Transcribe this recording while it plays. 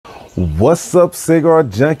What's up, cigar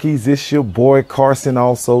junkies? It's your boy Carson,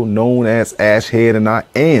 also known as Ashhead, and I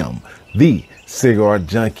am the Cigar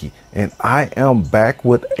Junkie, and I am back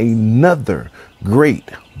with another great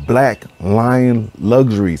Black Lion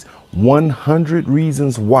Luxuries 100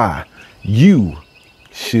 reasons why you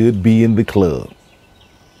should be in the club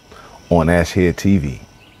on Ashhead TV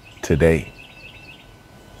today.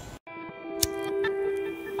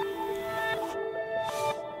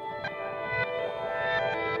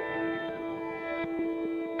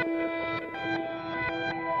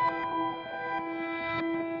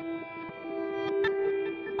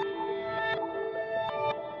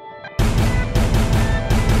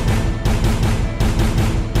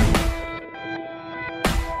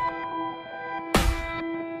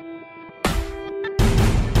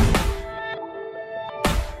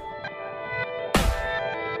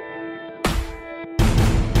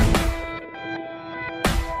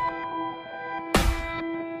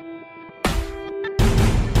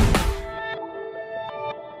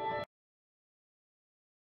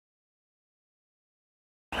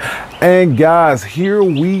 And guys, here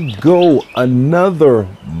we go, another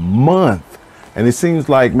month. And it seems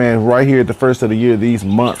like, man, right here at the first of the year, these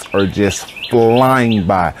months are just flying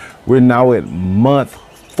by. We're now at month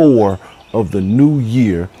 4 of the new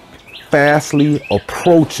year, fastly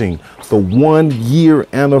approaching the 1-year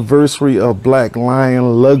anniversary of Black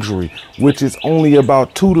Lion Luxury, which is only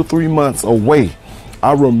about 2 to 3 months away.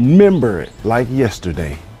 I remember it like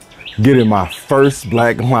yesterday, getting my first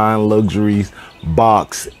Black Lion Luxuries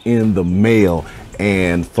box in the mail,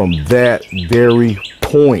 and from that very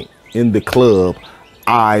point in the club,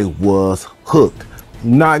 I was hooked.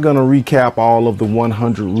 Not gonna recap all of the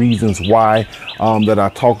 100 reasons why that I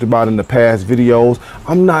talked about in the past videos.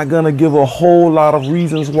 I'm not gonna give a whole lot of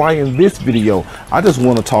reasons why in this video. I just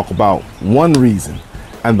want to talk about one reason,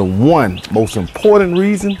 and the one most important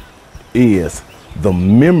reason is the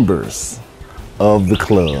members of the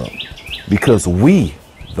club, because we,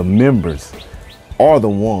 the members, are the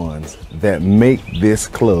ones that make this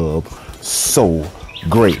club so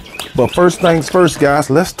great. But first things first,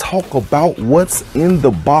 guys, let's talk about what's in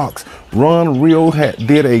the box. Ron Real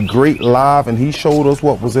did a great live, and he showed us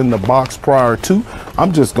what was in the box prior to.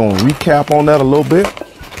 I'm just going to recap on that a little bit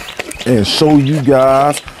and show you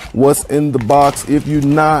guys what's in the box. If you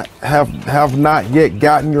have not yet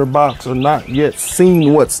gotten your box or not yet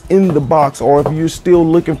seen what's in the box, or if you're still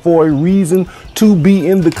looking for a reason to be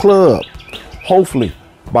in the club, hopefully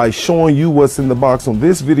by showing you what's in the box on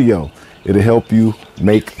this video, it'll help you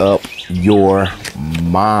make up your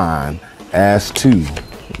mind as to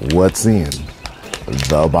what's in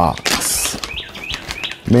the box.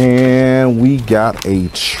 Man, we got a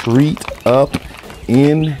treat up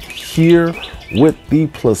in here with the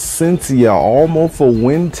Placencia Alma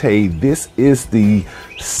Fuente. This is the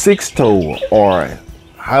 6-toe, or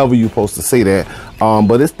however you're supposed to say that,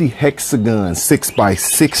 but it's the Hexagon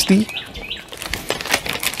 6x60,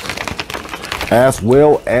 as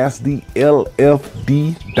well as the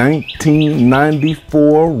LFD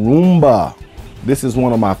 1994 Roomba. This is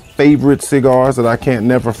one of my favorite cigars that I can't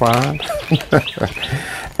never find.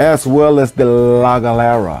 As well as the La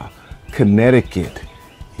Galera Connecticut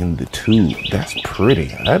in the tube. That's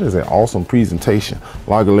pretty. That is an awesome presentation.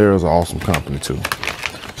 La Galera is an awesome company too.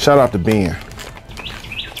 Shout out to Ben.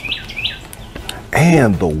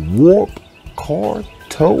 And the Warp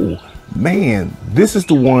Carto. Man, this is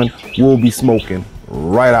the one we'll be smoking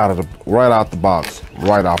right out the box,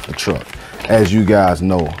 right off the truck. As you guys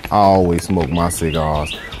know, I always smoke my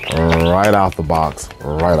cigars right out the box,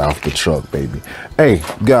 right off the truck, baby. Hey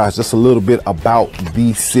guys, just a little bit about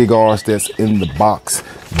the cigars that's in the box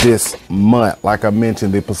this month. Like I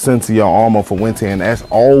mentioned, the Placencia Alma Fuente, and as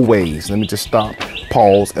always, let me just stop,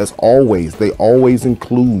 pause. As always, they always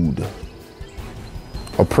include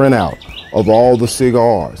a printout of all the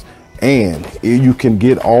cigars, and you can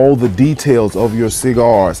get all the details of your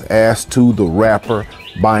cigars as to the wrapper,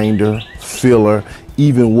 binder, filler,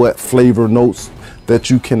 even what flavor notes that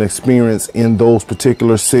you can experience in those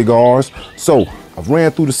particular cigars. So I've ran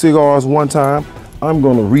through the cigars one time. I'm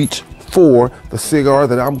gonna reach for the cigar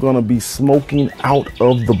that I'm gonna be smoking out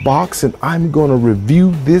of the box, and I'm gonna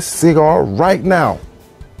review this cigar right now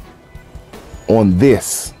on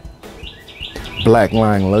this Black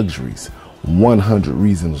Lion Luxuries 100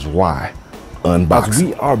 reasons why unboxing.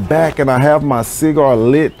 We are back, and I have my cigar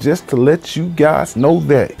lit just to let you guys know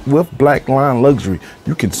that with Black Lion Luxury,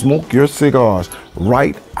 you can smoke your cigars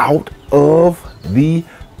right out of the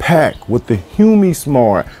pack with the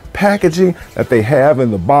HumiSmart packaging that they have in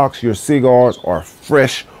the box. Your cigars are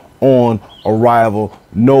fresh on arrival,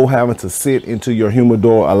 no having to sit into your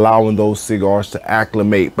humidor, allowing those cigars to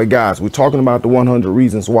acclimate. But guys, we're talking about the 100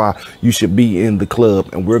 reasons why you should be in the club,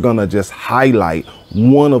 and we're gonna just highlight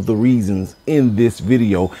one of the reasons in this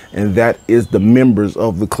video, and that is the members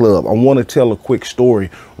of the club. I want to tell a quick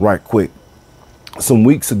story right quick. Some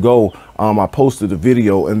weeks ago, I posted a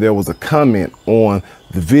video and there was a comment on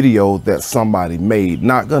the video that somebody made.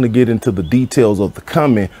 Not going to get into the details of the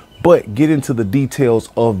comment, but get into the details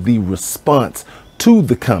of the response to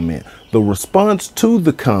the comment. The response to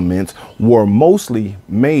the comments were mostly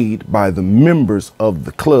made by the members of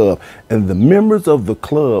the club, and the members of the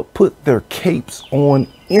club put their capes on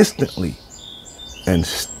instantly and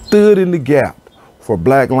stood in the gap for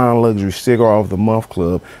Black Line Luxury Cigar of the Month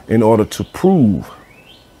Club in order to prove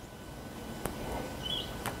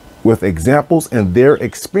with examples and their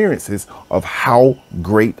experiences of how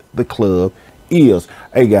great the club is.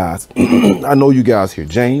 Hey guys, I know you guys hear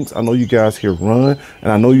James, I know you guys hear Ron,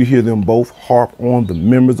 and I know you hear them both harp on the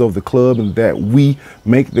members of the club and that we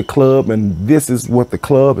make the club, and this is what the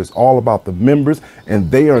club is all about, the members.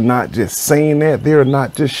 And they are not just saying that, they're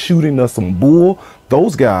not just shooting us some bull.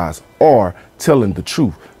 Those guys are telling the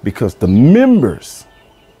truth, because the members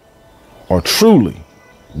are truly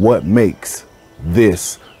what makes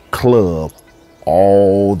this club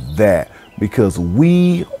all that, because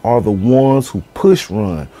we are the ones who push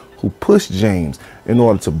Ron, who push James in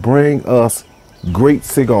order to bring us great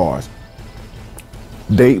cigars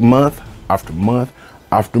month after month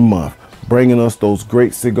after month, bringing us those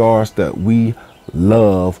great cigars that we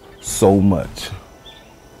love so much.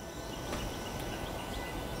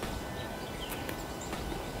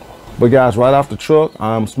 But guys, right off the truck,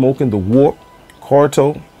 I'm smoking the Warp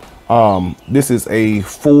Quarto. This is a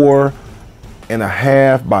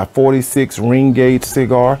 4.5 by 46 ring gauge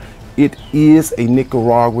cigar. It is a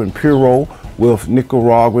Nicaraguan Puro with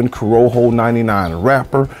Nicaraguan Corojo 99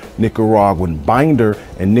 wrapper, Nicaraguan binder,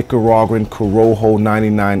 and Nicaraguan Corojo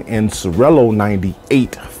 99 and Sorello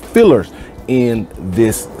 98 fillers in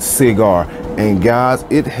this cigar. And guys,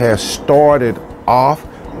 it has started off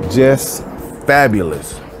just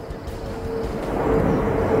fabulous.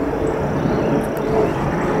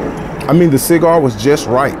 I mean, the cigar was just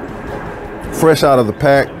right. Fresh out of the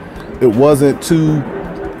pack. It wasn't too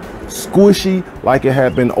squishy like it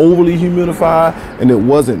had been overly humidified, and it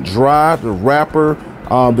wasn't dry. The wrapper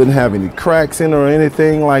didn't have any cracks in it or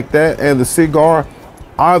anything like that. And the cigar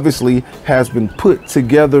obviously has been put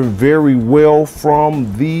together very well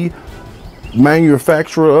from the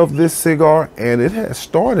manufacturer of this cigar, and it has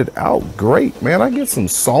started out great, man. I get some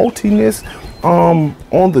saltiness on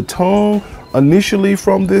the tongue initially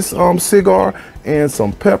from this cigar, and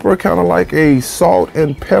some pepper, kind of like a salt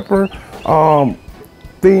and pepper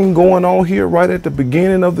thing going on here right at the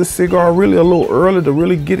beginning of the cigar. Really a little early to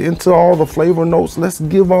really get into all the flavor notes. Let's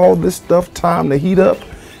give all this stuff time to heat up,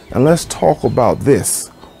 and let's talk about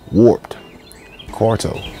this Warped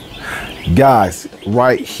Quarto. Guys,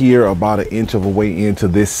 right here, about an inch of a way into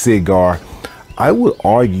this cigar, I would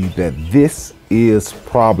argue that this is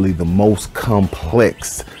probably the most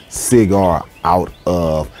complex cigar out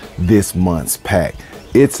of this month's pack.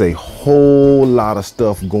 It's a whole lot of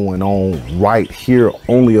stuff going on right here,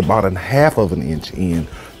 only about a half of an inch in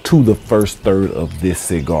to the first third of this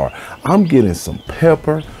cigar. I'm getting some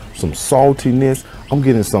pepper, some saltiness. I'm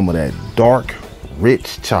getting some of that dark,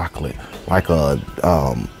 rich chocolate, like a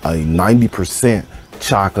 90%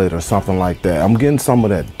 chocolate or something like that. I'm getting some of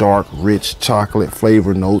that dark, rich chocolate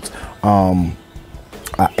flavor notes.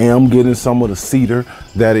 I am getting some of the cedar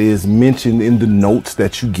that is mentioned in the notes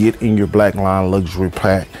that you get in your Black Line Luxury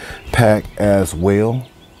pack as well.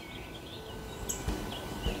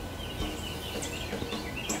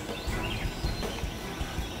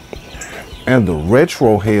 And the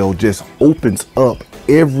retrohale just opens up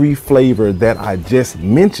every flavor that I just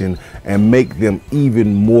mentioned and make them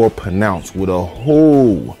even more pronounced with a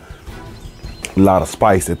whole lot of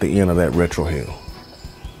spice at the end of that retrohale.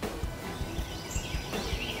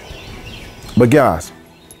 But guys,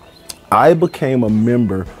 I became a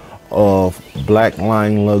member of Black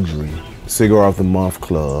Line Luxury Cigar of the Month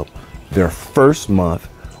Club their first month,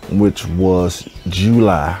 which was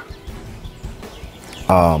July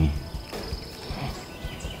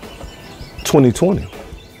 2020,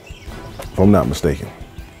 if I'm not mistaken.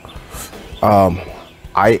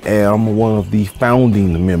 I am one of the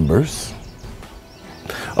founding members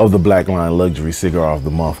of the Black Line Luxury Cigar of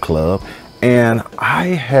the Month Club, and I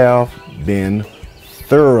have been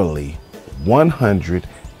thoroughly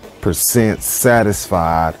 100%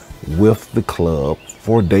 satisfied with the club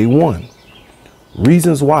for day one.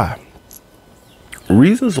 Reasons why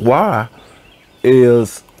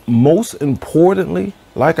is most importantly,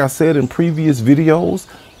 like I said in previous videos,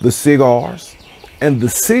 the cigars. And the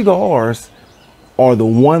cigars are the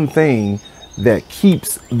one thing that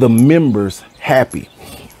keeps the members happy.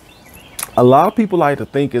 A lot of people like to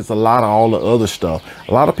think it's a lot of all the other stuff.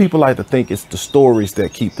 A lot of people like to think it's the stories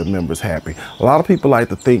that keep the members happy. A lot of people like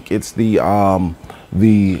to think it's the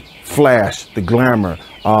flash, the glamour,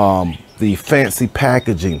 the fancy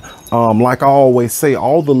packaging. Like I always say,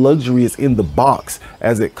 all the luxury is in the box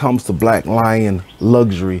as it comes to Black Lion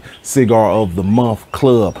Luxury Cigar of the Month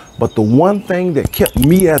Club. But the one thing that kept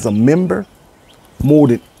me as a member more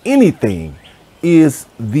than anything is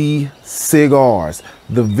the cigars.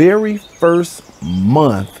 The very first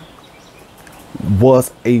month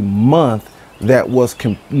was a month that was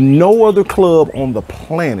no other club on the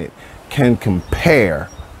planet can compare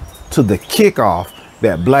to the kickoff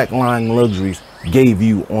that Black Lion Luxuries gave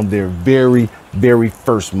you on their very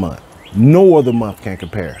first month. No other month can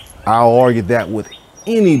compare. I'll argue that with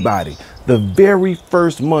anybody. The very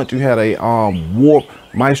first month you had a Warp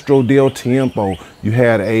Maestro del Tiempo, you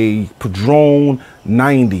had a Padron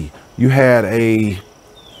 90, you had a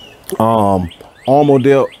Almo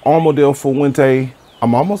del Fuente.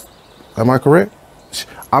 Am I correct?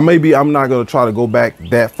 I'm not going to try to go back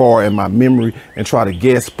that far in my memory and try to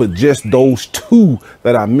guess, but just those two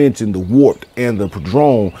that I mentioned, the Warped and the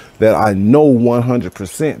Padron, that I know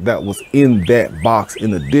 100% that was in that box,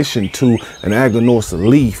 in addition to an Aganorsa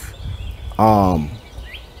Leaf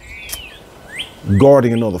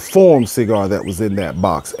Guardian of the Form cigar that was in that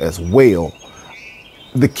box as well.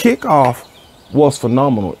 The kickoff was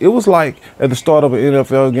phenomenal. It was like at the start of an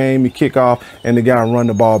NFL game, you kick off and the guy run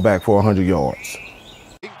the ball back for 100 yards.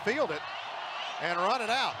 He can field it and run it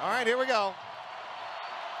out. All right, here we go.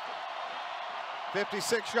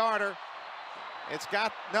 56-yarder. It's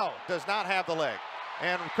got, no, does not have the leg.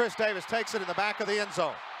 And Chris Davis takes it in the back of the end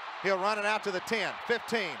zone. He'll run it out to the 10,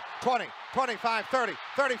 15, 20, 25, 30,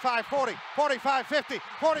 35, 40, 45, 50,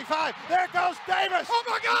 45. There goes Davis. Oh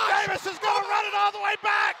my God! Davis is going to run it all the way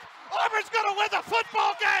back. Auburn's going to win the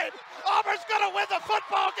football game. Auburn's going to win the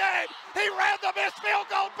football game. He ran the missed field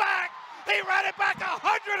goal back. He ran it back 109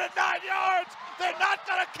 yards. They're not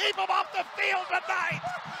going to keep him off the field tonight.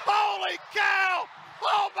 Holy cow.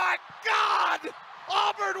 Oh my God.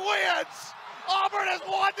 Auburn wins. Auburn has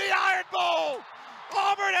won the Iron Bowl.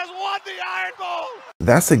 Auburn has won the Iron Bowl.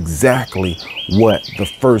 That's exactly what the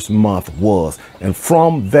first month was. And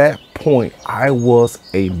from that point, I was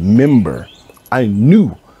a member. I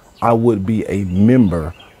knew I would be a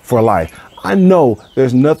member for life. I know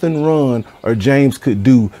there's nothing Ron or James could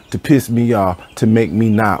do to piss me off to make me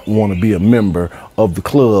not want to be a member of the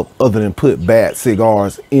club other than put bad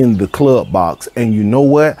cigars in the club box. And you know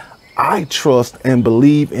what? I trust and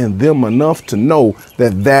believe in them enough to know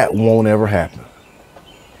that that won't ever happen.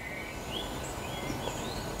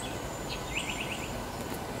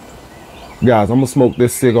 Guys, I'm gonna smoke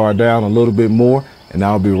this cigar down a little bit more and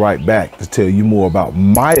I'll be right back to tell you more about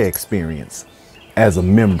my experience as a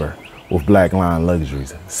member with Black Lion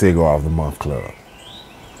Luxuries Cigar of the Month Club.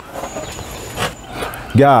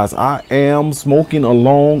 Guys, I am smoking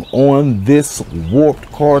along on this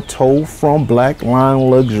Warped Carto from Black Lion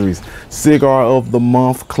Luxuries Cigar of the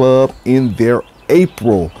Month Club in their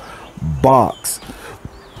April box.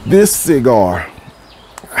 This cigar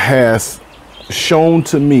has shown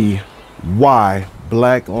to me why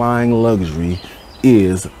Black Lion Luxury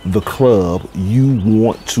is the club you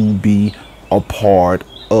want to be a part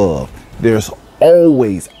of. There's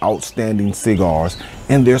always outstanding cigars,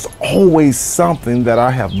 and there's always something that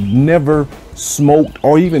I have never smoked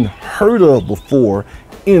or even heard of before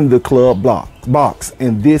in the club box,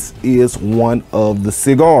 and this is one of the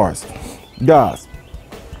cigars. Guys,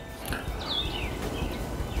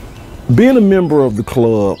 being a member of the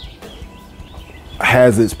club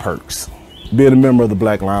has its perks. Being a member of the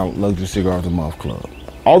Black Lion Luxury Cigar of the Month Club.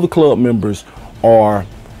 All the club members are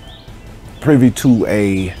privy to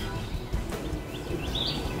a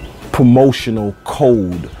promotional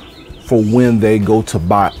code for when they go to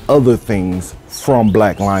buy other things from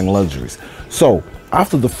Black Lion Luxuries. So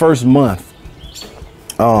after the first month,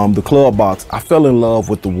 the club box, I fell in love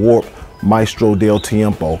with the Warp Maestro del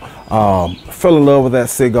Tiempo. Fell in love with that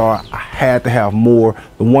cigar. I had to have more.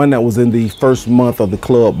 The one that was in the first month of the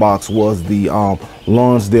club box was the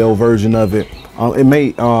Lonsdale version of it.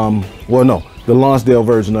 The Lonsdale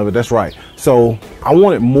version of it, that's right. So I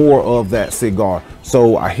wanted more of that cigar.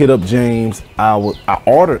 So I hit up James. I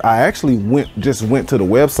actually just went to the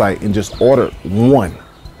website and just ordered one.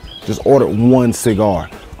 Just ordered one cigar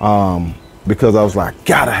because I was like,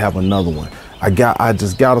 gotta have another one. I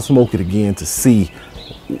just gotta smoke it again to see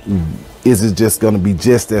is it just going to be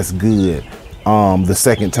just as good the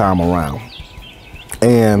second time around?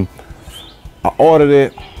 And I ordered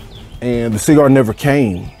it, and the cigar never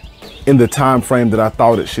came in the time frame that I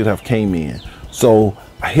thought it should have came in. So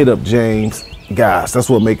I hit up James. Guys, that's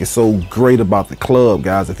what makes it so great about the club,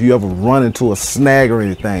 guys. If you ever run into a snag or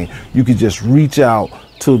anything, you can just reach out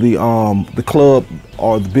to the club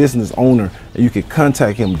or the business owner, and you can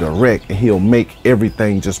contact him direct, and he'll make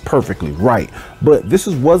everything just perfectly right. But this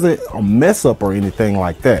wasn't a mess up or anything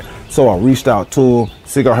like that. So I reached out to him.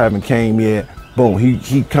 Cigar haven't came yet. Boom,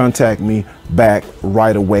 he contacted me back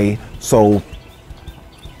right away. So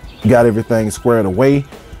got everything squared away,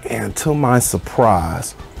 and to my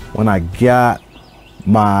surprise, when I got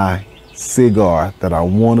my cigar that I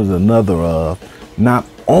wanted another of, not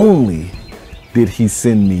only did he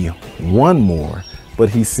send me one more, but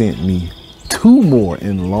he sent me 2 more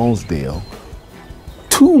in Lonsdale,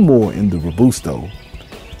 2 more in the Robusto,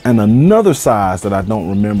 and another size that I don't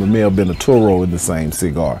remember, may have been a Toro in the same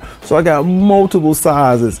cigar. So I got multiple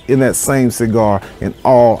sizes in that same cigar, and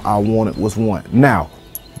all I wanted was one. Now,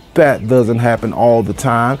 that doesn't happen all the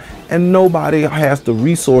time, and nobody has the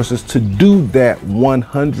resources to do that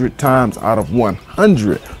 100 times out of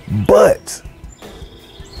 100. But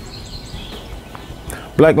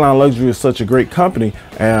Black Line Luxury is such a great company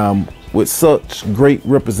with such great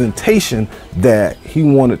representation that he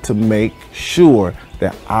wanted to make sure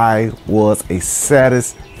that I was a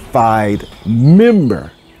satisfied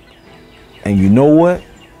member. And you know what?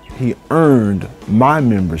 He earned my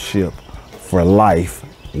membership for life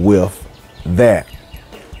with that.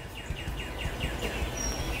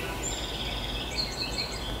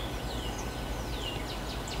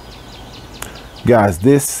 Guys,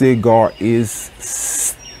 this cigar is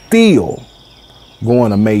still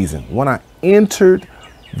going amazing. When I entered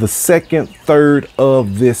the second third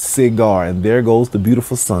of this cigar, and there goes the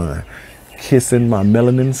beautiful sun kissing my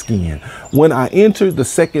melanin skin. When I entered the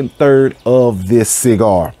second third of this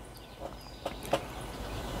cigar,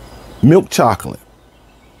 milk chocolate,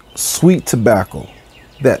 sweet tobacco,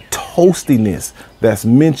 that toastiness that's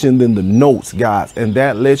mentioned in the notes, guys, and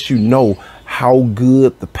that lets you know how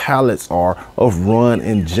good the palates are of Ron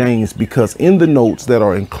and James, because in the notes that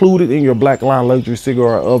are included in your Black Line Luxury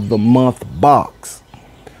Cigar of the Month box,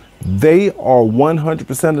 they are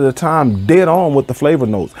 100% of the time dead on with the flavor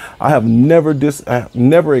notes. I have never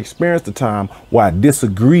experienced a time where I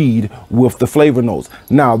disagreed with the flavor notes.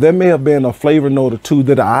 Now, there may have been a flavor note or two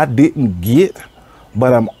that I didn't get,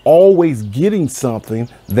 but I'm always getting something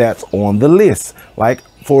that's on the list. Like,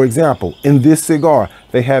 for example, in this cigar,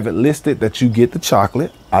 they have it listed that you get the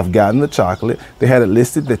chocolate. I've gotten the chocolate. They had it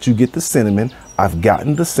listed that you get the cinnamon. I've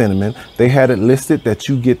gotten the cinnamon. They had it listed that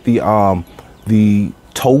you get the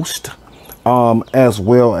toast, as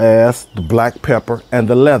well as the black pepper and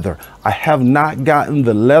the leather. I have not gotten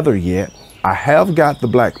the leather yet. I have got the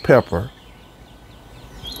black pepper.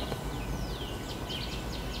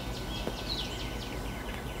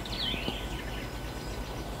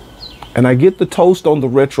 And I get the toast on the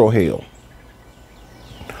retrohale.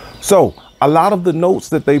 So a lot of the notes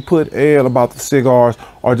that they put in about the cigars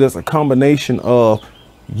are just a combination of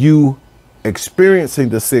you experiencing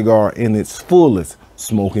the cigar in its fullest,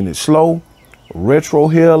 smoking it slow,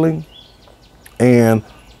 retrohaling, and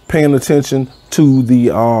paying attention to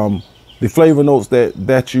the flavor notes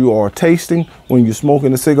that you are tasting when you're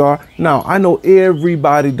smoking a cigar. Now, I know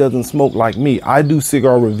everybody doesn't smoke like me. I do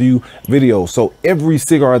cigar review videos. So every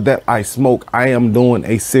cigar that I smoke, I am doing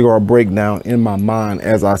a cigar breakdown in my mind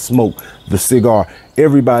as I smoke the cigar.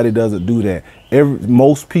 Everybody doesn't do that.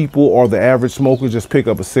 Most people, or the average smoker, just pick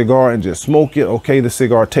up a cigar and just smoke it. Okay, the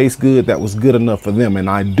cigar tastes good. That was good enough for them. And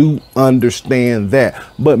I do understand that.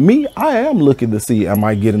 But me, I am looking to see, am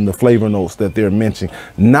I getting the flavor notes that they're mentioning?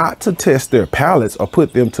 Not to test their palates or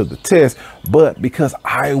put them to the test, but because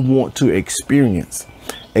I want to experience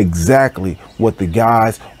exactly what the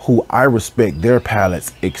guys who I respect their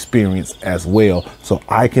palates experience as well, so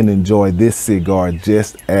I can enjoy this cigar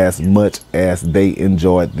just as much as they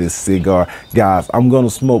enjoyed this cigar. Guys, I'm gonna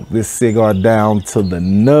smoke this cigar down to the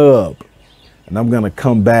nub, and I'm gonna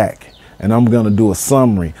come back and I'm gonna do a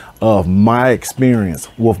summary of my experience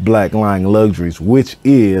with Black Line Luxuries, which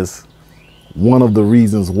is one of the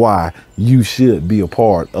reasons why you should be a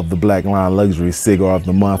part of the Black Line Luxury Cigar of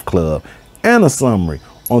the Month Club, and a summary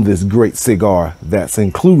on this great cigar that's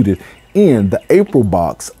included in the April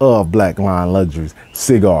box of Black Line Luxury's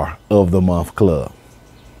Cigar of the Month Club.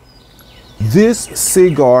 This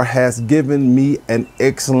cigar has given me an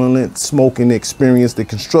excellent smoking experience. The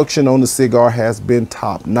construction on the cigar has been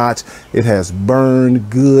top notch. It has burned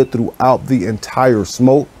good throughout the entire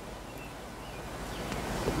smoke.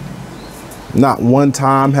 Not one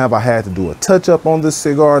time have I had to do a touch up on this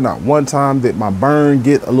cigar. Not one time did my burn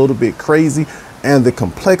get a little bit crazy. And the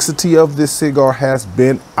complexity of this cigar has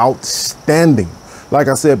been outstanding. Like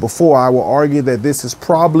I said before, I will argue that this is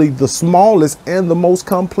probably the smallest and the most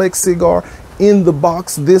complex cigar in the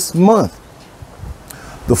box this month.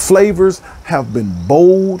 The flavors have been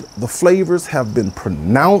bold. The flavors have been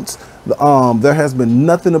pronounced. There has been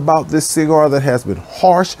nothing about this cigar that has been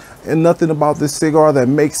harsh, and nothing about this cigar that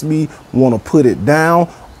makes me want to put it down.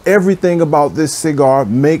 Everything about this cigar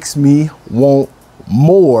makes me want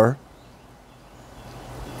more.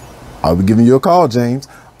 I'll be giving you a call, James,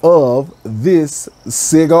 of this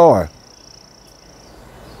cigar.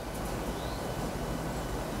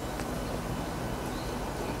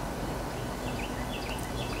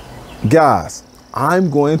 Guys, I'm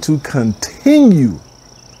going to continue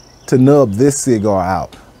to nub this cigar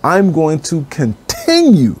out. I'm going to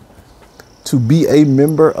continue to be a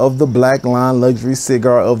member of the Black Line Luxury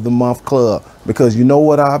Cigar of the Month Club, because you know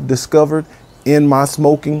what I've discovered in my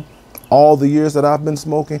smoking, all the years that I've been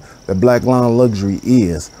smoking, that Black Line Luxury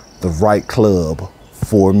is the right club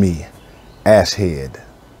for me. Ashhead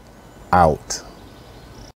out.